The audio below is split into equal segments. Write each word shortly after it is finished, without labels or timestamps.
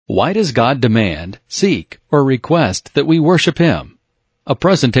Why does God demand, seek, or request that we worship Him? A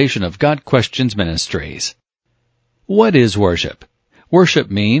presentation of God Questions Ministries. What is worship?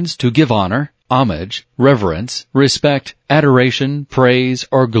 Worship means to give honor, homage, reverence, respect, adoration, praise,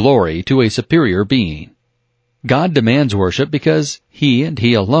 or glory to a superior being. God demands worship because He and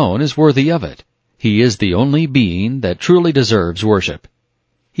He alone is worthy of it. He is the only being that truly deserves worship.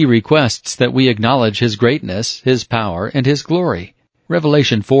 He requests that we acknowledge His greatness, His power, and His glory.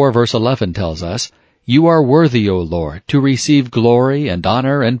 Revelation 4 verse 11 tells us, "You are worthy, O Lord, to receive glory and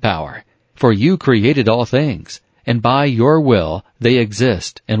honor and power, for you created all things, and by your will they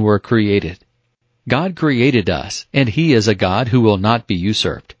exist and were created." God created us, and He is a God who will not be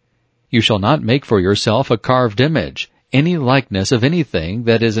usurped. You shall not make for yourself a carved image, any likeness of anything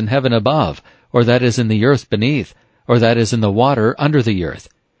that is in heaven above, or that is in the earth beneath, or that is in the water under the earth.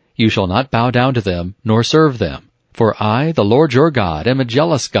 You shall not bow down to them, nor serve them. For I, the Lord your God, am a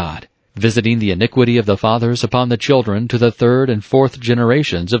jealous God, visiting the iniquity of the fathers upon the children to the third and fourth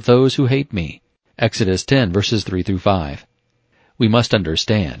generations of those who hate me. Exodus 10 verses 3 through 5. We must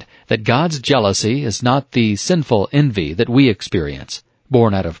understand that God's jealousy is not the sinful envy that we experience,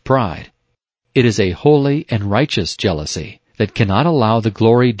 born out of pride. It is a holy and righteous jealousy that cannot allow the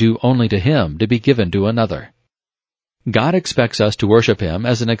glory due only to Him to be given to another. God expects us to worship Him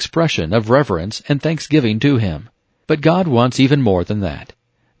as an expression of reverence and thanksgiving to Him. But God wants even more than that.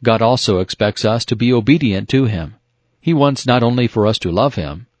 God also expects us to be obedient to Him. He wants not only for us to love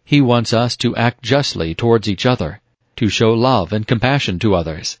Him, He wants us to act justly towards each other, to show love and compassion to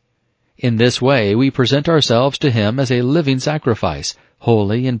others. In this way we present ourselves to Him as a living sacrifice,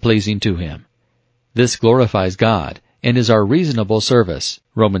 holy and pleasing to Him. This glorifies God and is our reasonable service,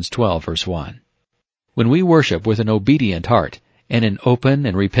 Romans 12 verse 1. When we worship with an obedient heart and an open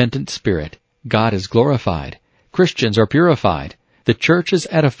and repentant spirit, God is glorified, Christians are purified, the church is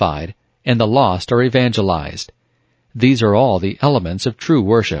edified, and the lost are evangelized. These are all the elements of true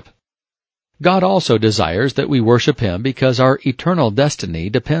worship. God also desires that we worship Him because our eternal destiny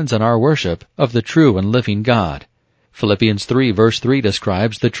depends on our worship of the true and living God. Philippians 3 verse 3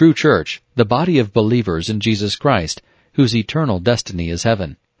 describes the true church, the body of believers in Jesus Christ, whose eternal destiny is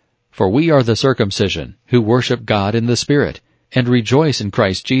heaven. For we are the circumcision, who worship God in the Spirit, and rejoice in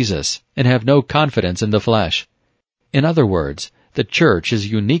Christ Jesus, and have no confidence in the flesh. In other words, the church is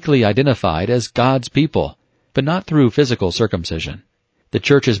uniquely identified as God's people, but not through physical circumcision. The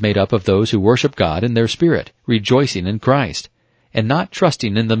church is made up of those who worship God in their spirit, rejoicing in Christ, and not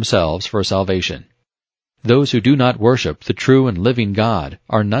trusting in themselves for salvation. Those who do not worship the true and living God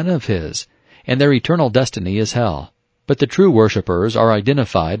are none of His, and their eternal destiny is hell. But the true worshipers are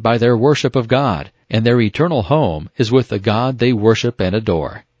identified by their worship of God, and their eternal home is with the God they worship and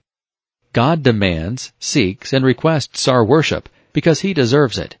adore. God demands, seeks, and requests our worship because He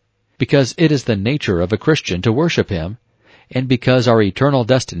deserves it, because it is the nature of a Christian to worship Him, and because our eternal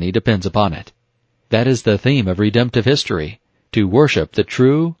destiny depends upon it. That is the theme of redemptive history, to worship the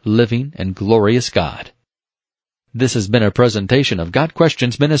true, living, and glorious God. This has been a presentation of God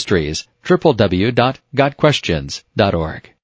Questions Ministries, www.godquestions.org.